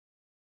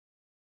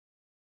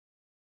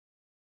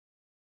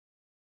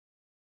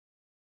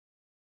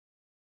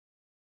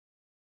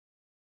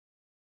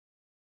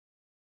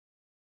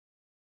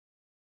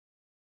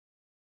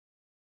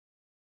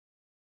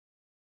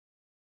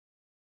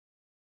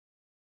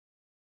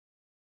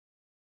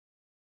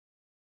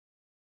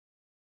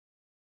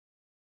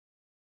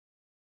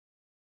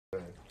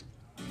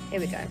Here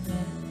we go.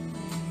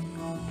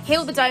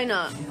 Heal the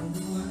donut.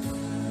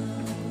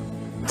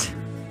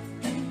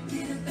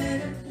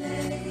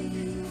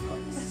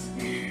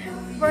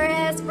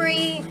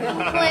 Raspberry,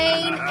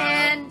 plain,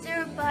 and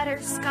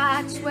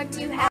butterscotch. What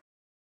do you have?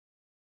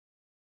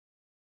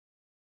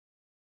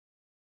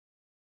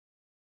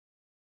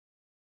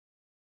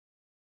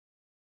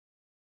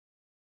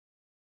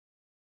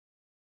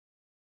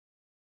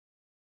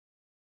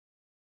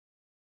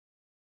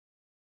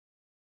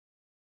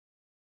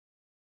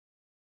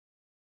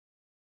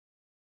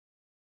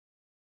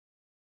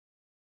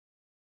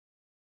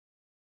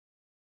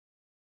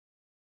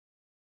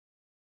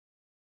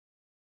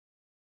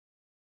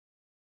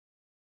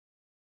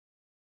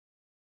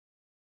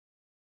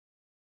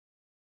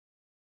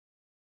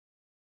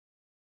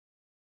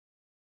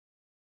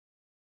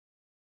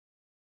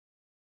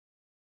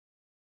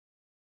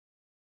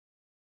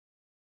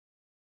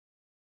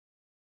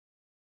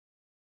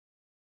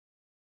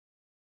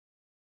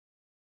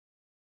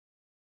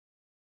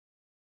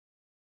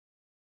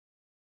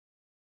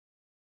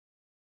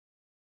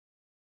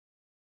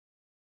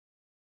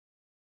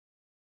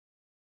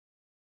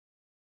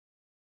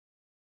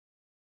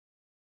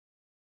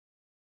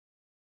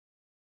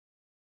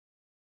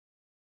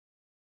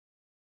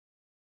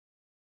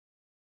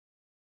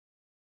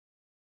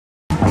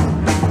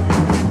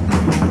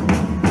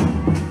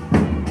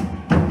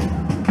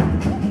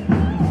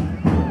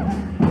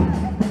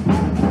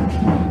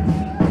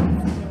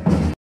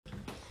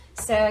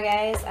 So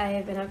guys, I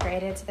have been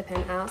upgraded to the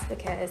penthouse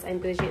because I'm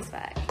bougie as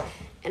fuck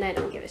and I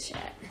don't give a shit.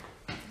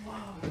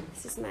 Wow.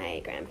 This is my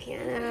grand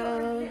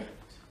piano.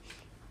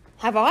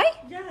 Have I?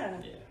 Yeah.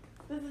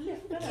 There's a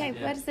lift there. Okay,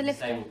 where does the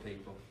lift go?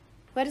 People.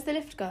 Where does the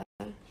lift go?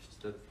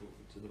 Just to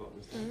the bottom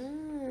of the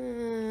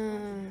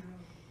stairs.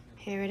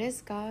 Here it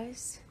is,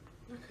 guys.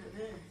 Look at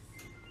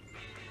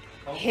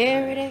this.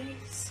 Here it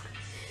is.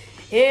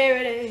 Here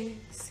it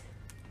is.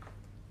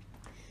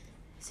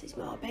 This is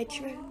my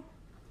bedroom.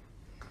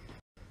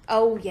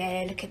 Oh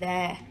yeah, look at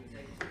that.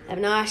 Have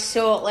a nice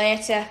sort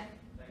later.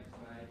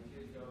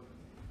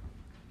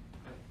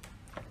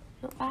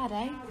 Not bad,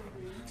 eh?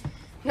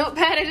 Not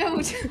bad at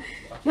all.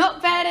 Not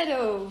bad at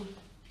all.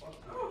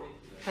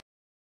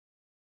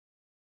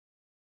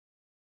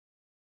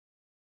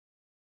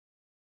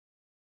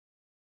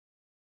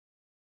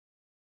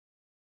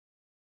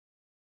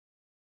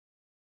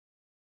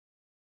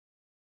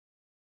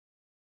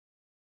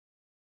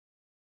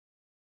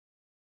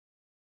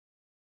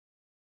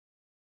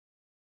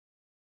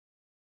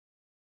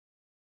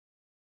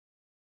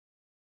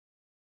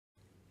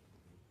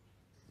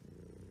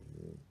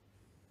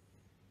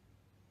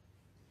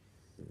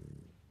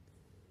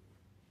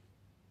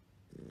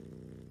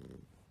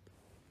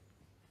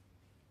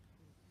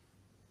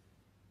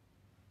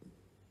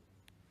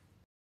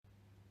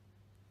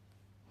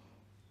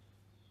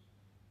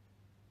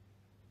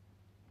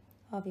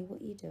 Harvey,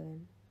 what are you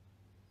doing?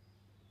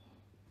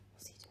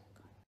 What's he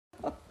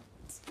doing?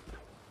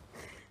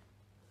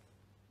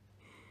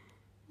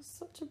 You're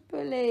such a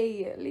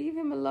bully. Leave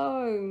him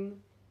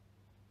alone.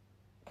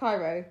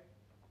 Cairo.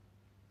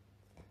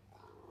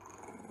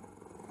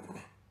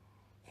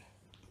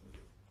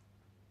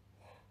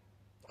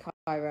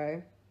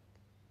 Cairo.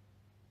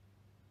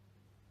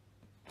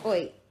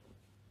 Oi.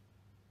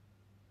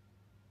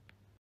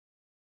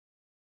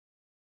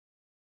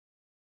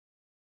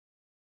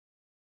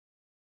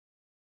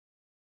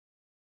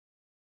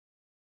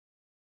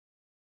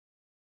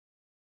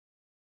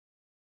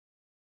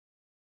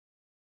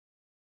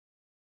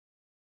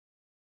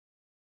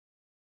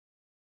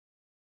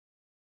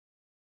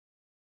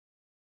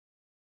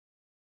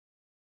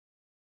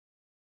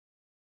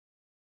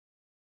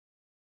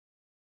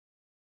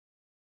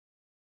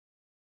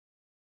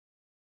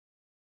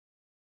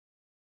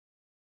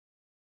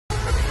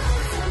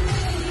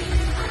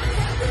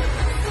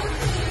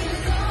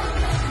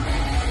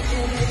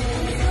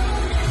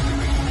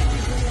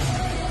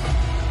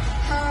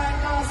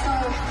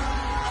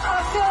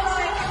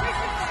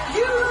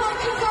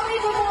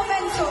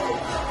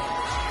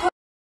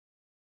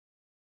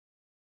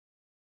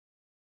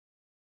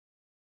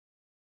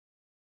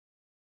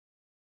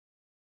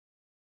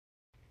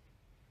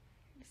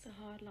 It's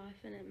a hard life,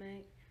 isn't it,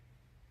 mate?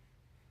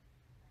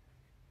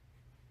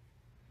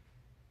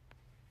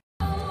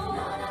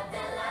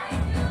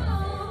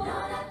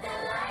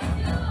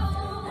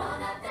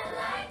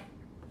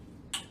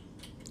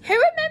 Who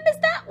remembers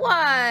that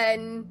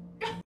one?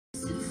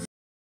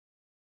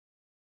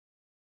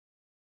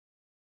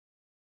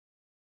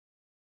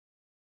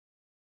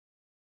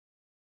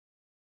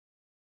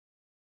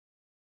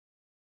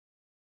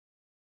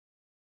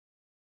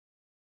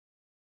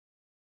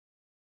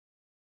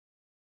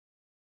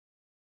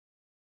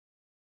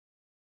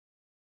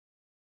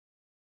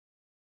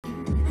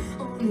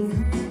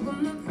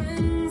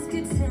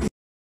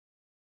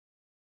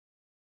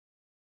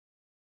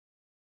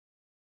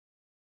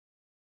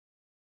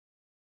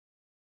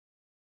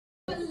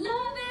 But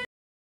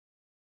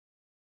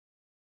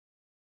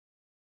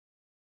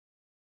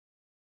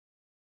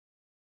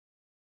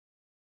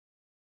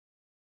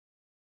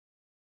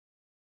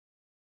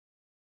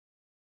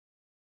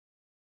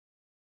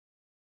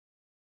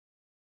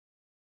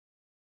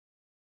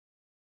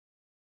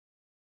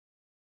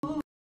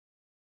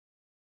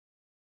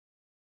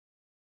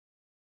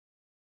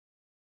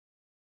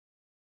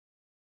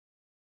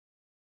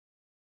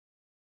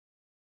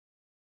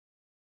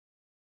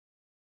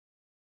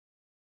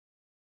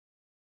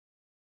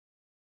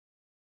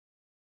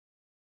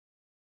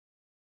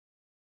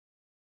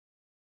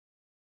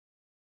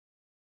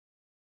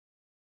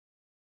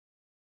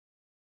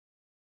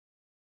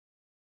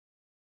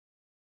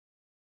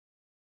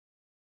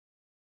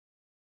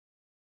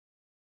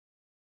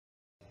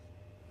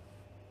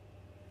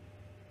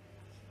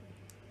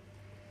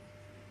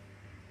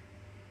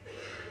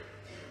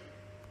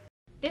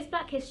This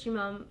Black History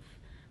Month,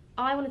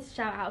 I wanted to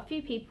shout out a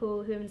few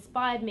people who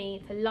inspired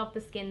me to love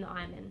the skin that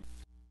I'm in.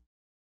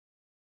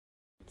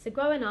 So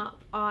growing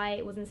up,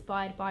 I was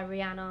inspired by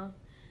Rihanna.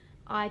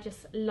 I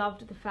just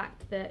loved the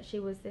fact that she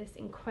was this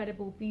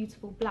incredible,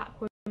 beautiful black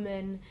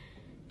woman,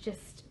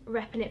 just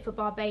repping it for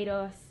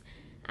Barbados.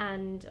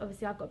 And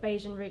obviously I've got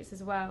Bayesian roots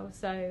as well,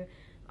 so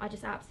I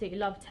just absolutely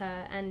loved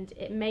her, and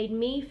it made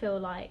me feel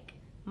like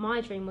my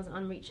dream was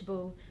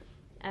unreachable.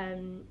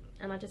 And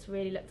I just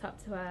really looked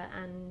up to her,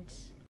 and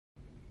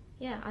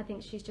yeah, I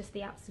think she's just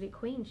the absolute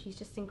queen. She's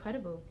just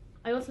incredible.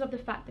 I also love the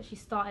fact that she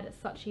started at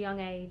such a young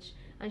age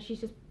and she's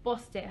just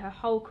bossed it her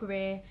whole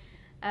career.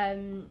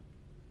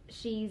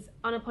 She's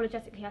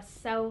unapologetically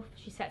herself,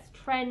 she sets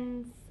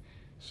trends,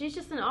 she's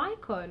just an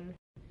icon,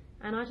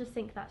 and I just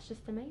think that's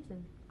just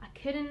amazing. I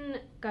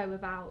couldn't go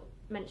without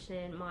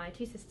mentioning my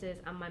two sisters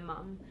and my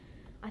mum.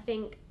 I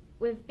think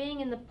with being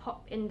in the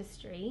pop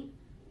industry,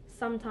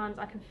 sometimes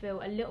I can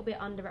feel a little bit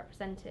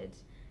underrepresented,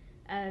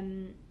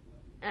 and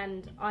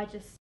I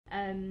just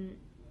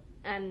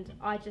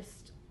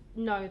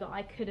know that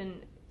I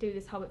couldn't do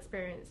this whole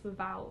experience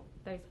without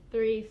those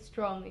three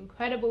strong,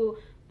 incredible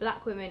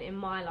black women in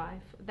my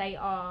life. They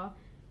are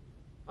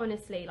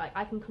honestly, like,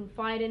 I can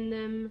confide in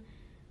them.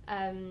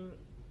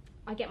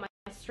 I get my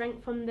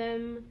strength from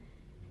them.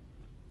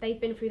 They've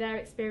been through their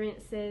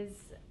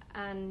experiences,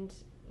 and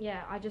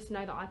yeah, I just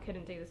know that I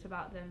couldn't do this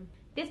without them.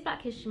 This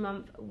Black History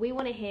Month, we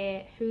want to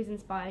hear who's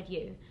inspired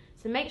you.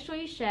 So make sure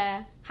you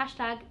share,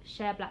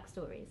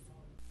 #ShareBlackStories.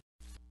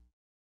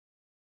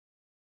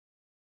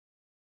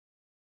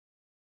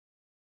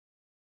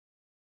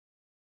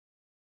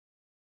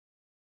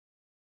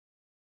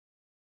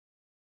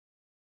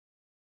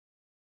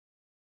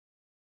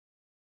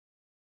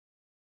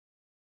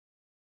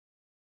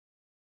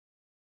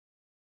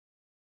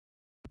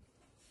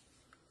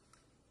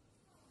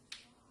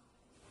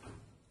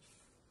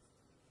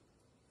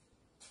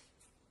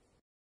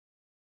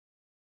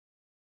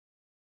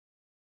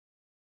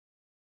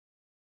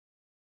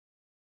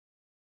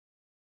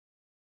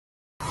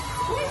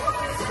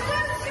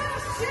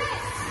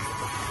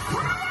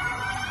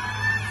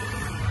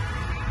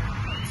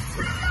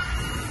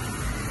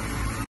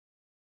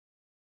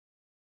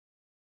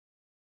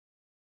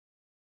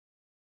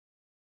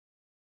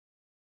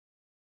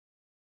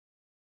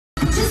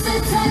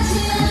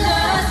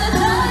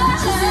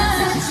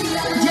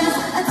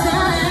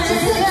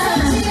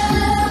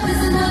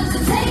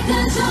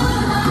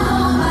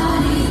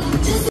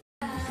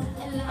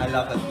 I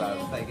love it though,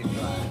 it's like it's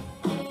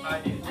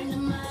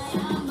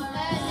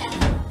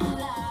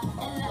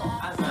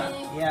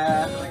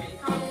yeah.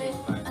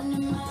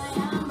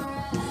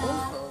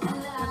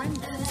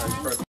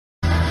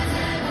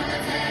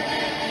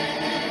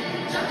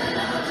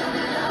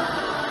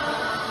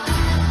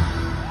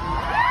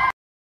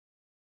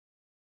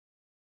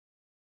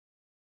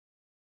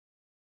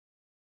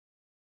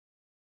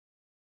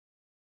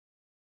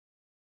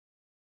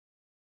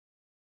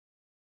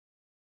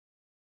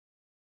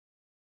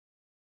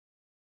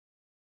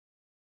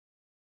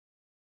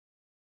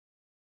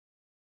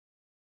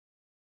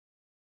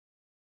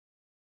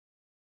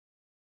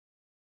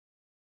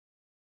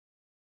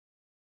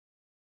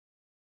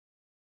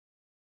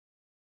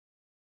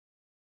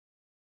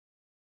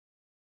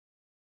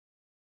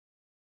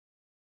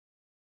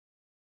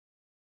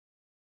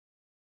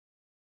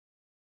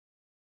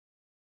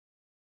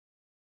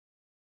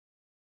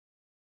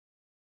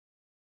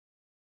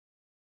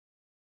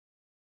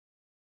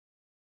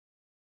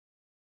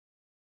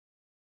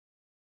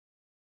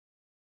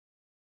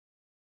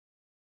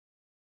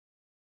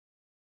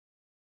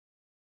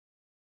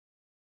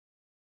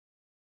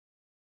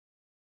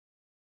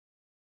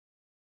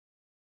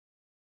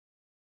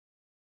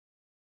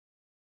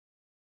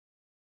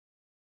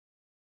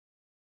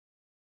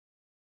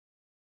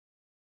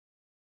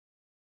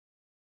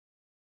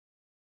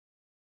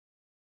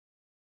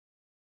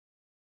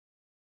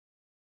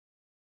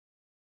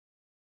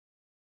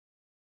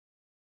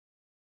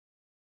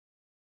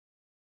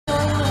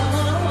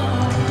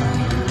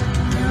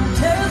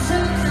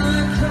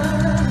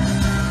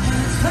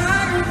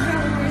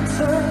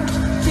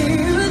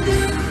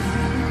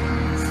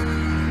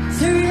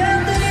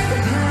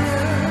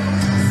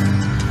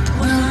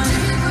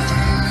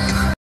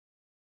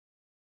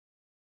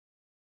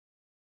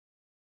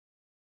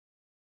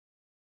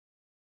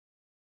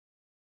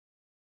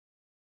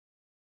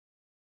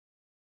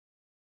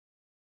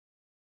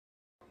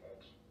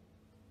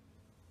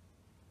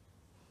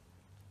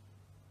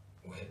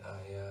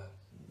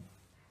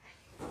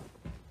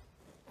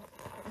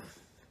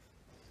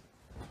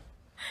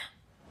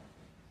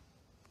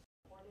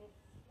 When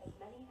as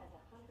many as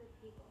 100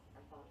 people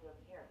are thought to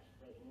have perished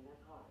waiting in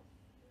their cars.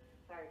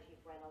 Fire Chief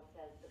Reynolds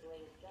says the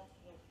blaze just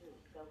came through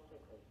so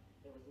quickly,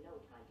 there was no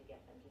time to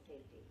get them to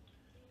safety.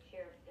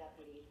 Sheriff's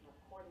deputies have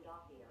cordoned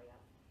off the area,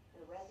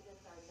 and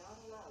residents are not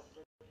allowed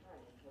to return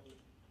until the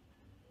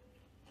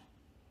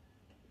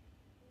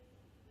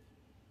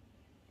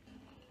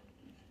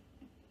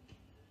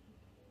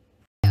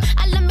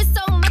I love me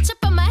so much, I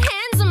put my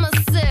hands on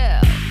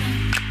myself.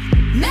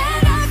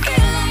 Man,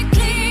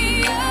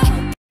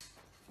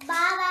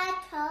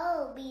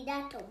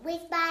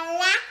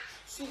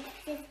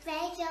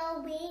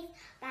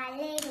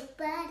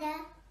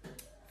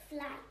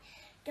 fly.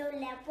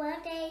 Don't let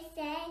what they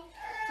say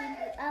keep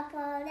you up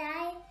all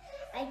night.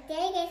 I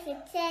think it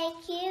should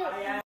take you.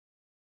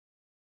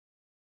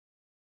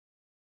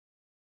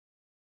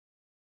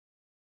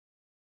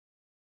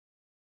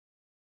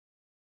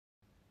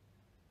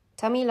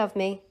 Tell me you love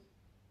me.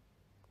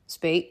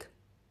 Speak.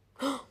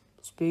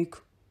 Speak.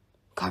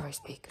 Cairo,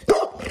 speak.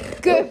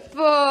 Good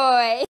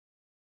boy.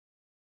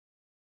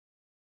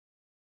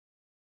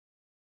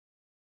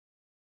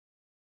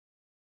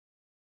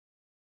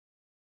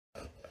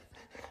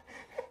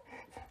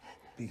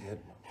 Big head,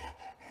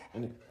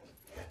 man.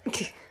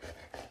 Innit?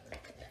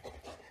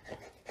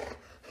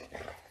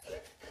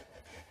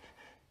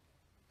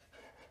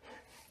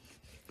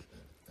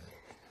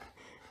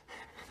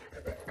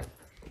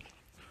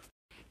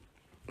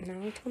 Now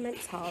he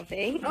torments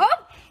Harvey. Oh!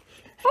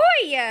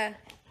 Boy!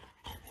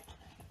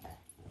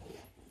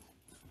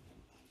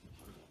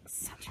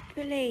 Such a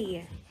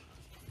bully.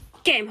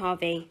 Get him,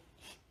 Harvey.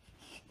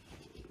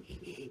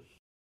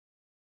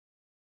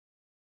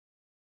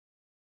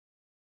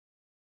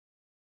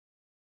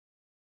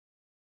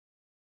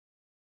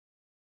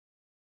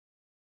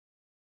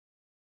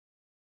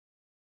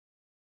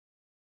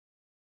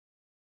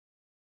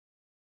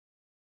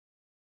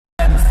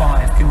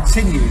 M5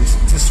 continues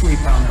to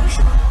sweep our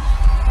nation.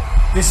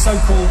 This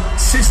so-called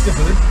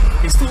sisterhood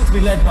is thought to be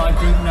led by a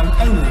group known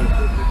only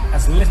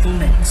as Little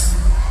Mix.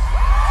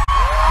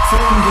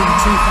 Formed in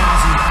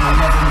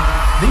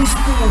 2011, these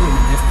four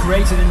women have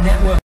created a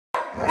network.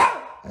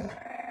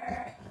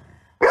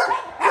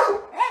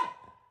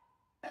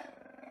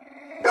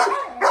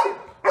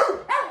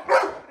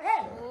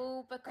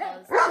 All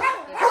because of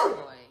this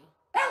boy.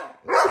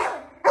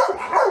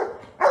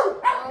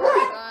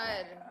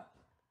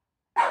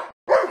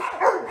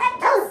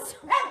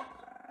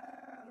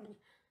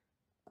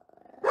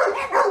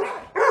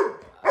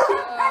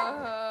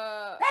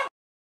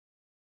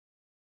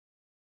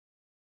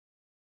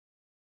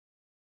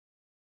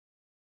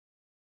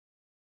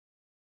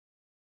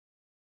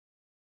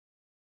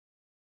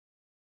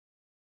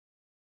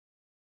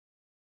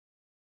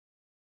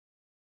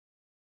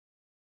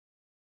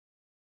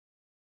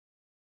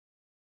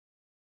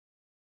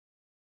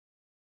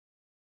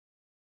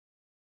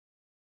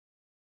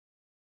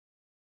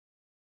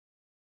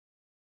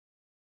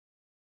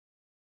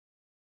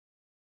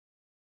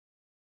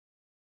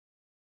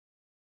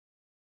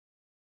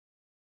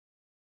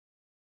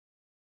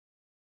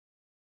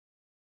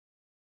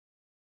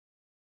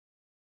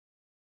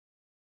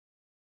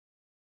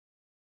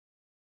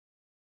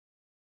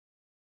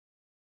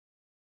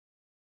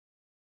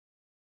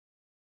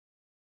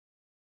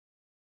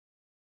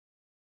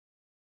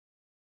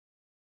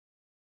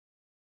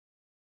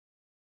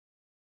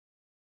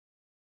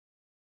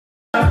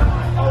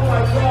 Oh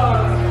my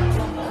god.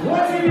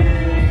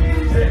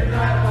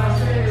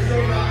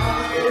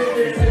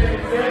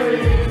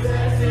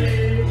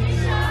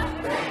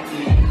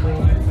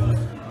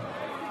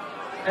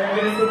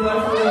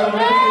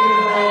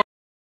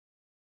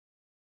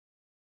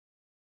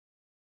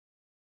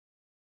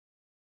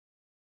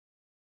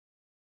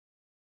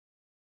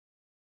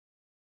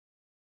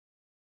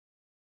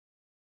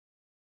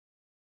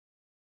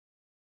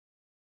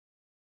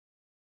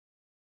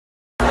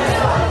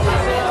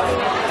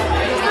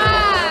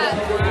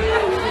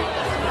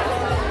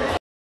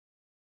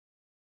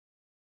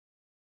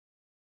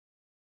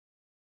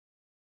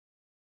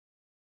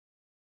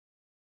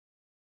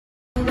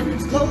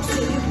 Close